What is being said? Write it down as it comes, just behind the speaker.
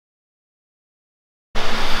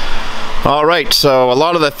Alright, so a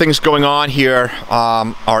lot of the things going on here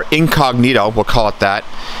are incognito, we'll call it that,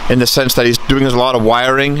 in the sense that he's doing a lot of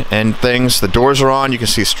wiring and things. The doors are on, you can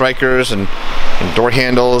see strikers and door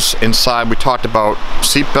handles. Inside we talked about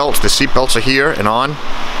seat belts. The seat belts are here and on.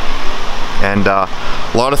 And a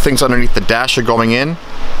lot of things underneath the dash are going in.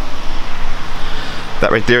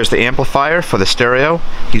 That right there is the amplifier for the stereo.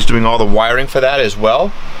 He's doing all the wiring for that as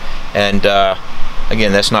well. And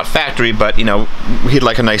again, that's not factory, but you know, he'd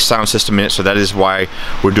like a nice sound system in it, so that is why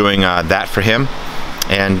we're doing that for him.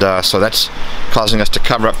 And so that's causing us to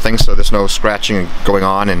cover up things so there's no scratching going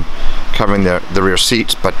on and covering the rear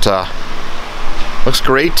seats. But looks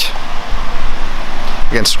great.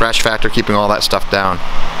 Again, scratch factor, keeping all that stuff down.